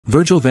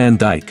Virgil van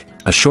Dijk,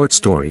 a short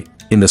story.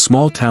 In the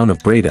small town of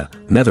Breda,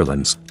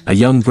 Netherlands, a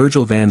young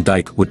Virgil van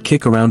Dijk would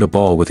kick around a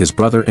ball with his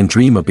brother and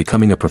dream of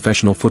becoming a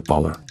professional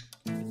footballer.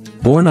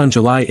 Born on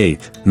July 8,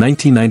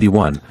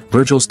 1991,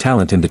 Virgil's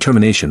talent and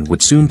determination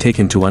would soon take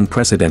him to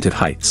unprecedented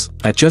heights.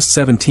 At just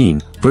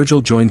 17,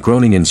 Virgil joined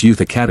Groningen's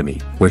youth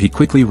academy, where he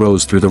quickly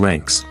rose through the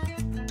ranks.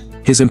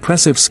 His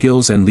impressive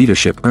skills and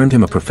leadership earned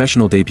him a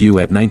professional debut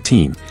at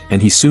 19,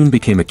 and he soon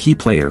became a key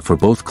player for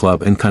both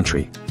club and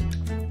country.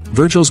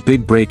 Virgil's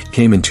big break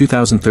came in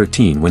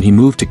 2013 when he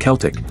moved to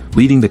Celtic,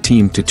 leading the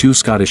team to 2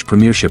 Scottish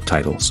Premiership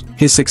titles.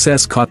 His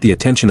success caught the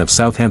attention of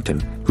Southampton,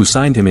 who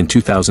signed him in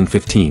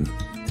 2015.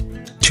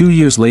 2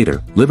 years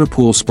later,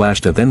 Liverpool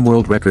splashed a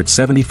then-world record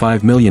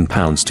 £75 million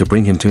to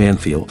bring him to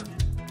Anfield.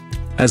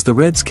 As the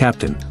Reds'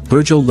 captain,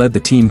 Virgil led the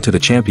team to the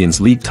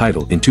Champions League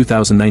title in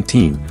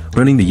 2019,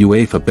 earning the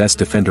UEFA Best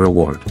Defender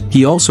award.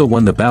 He also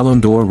won the Ballon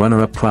d'Or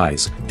runner-up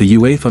prize, the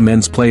UEFA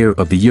Men's Player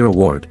of the Year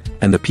award,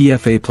 and the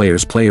PFA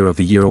Players Player of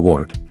the Year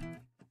award.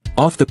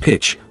 Off the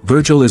pitch,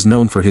 Virgil is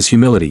known for his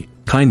humility,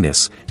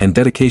 kindness, and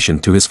dedication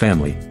to his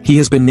family. He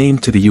has been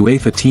named to the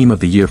UEFA Team of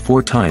the Year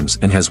 4 times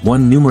and has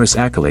won numerous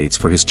accolades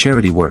for his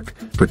charity work,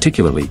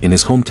 particularly in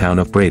his hometown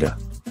of Breda.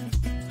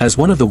 As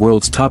one of the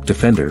world's top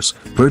defenders,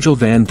 Virgil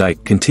van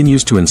Dijk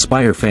continues to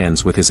inspire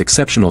fans with his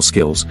exceptional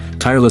skills,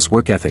 tireless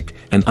work ethic,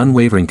 and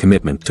unwavering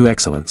commitment to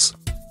excellence.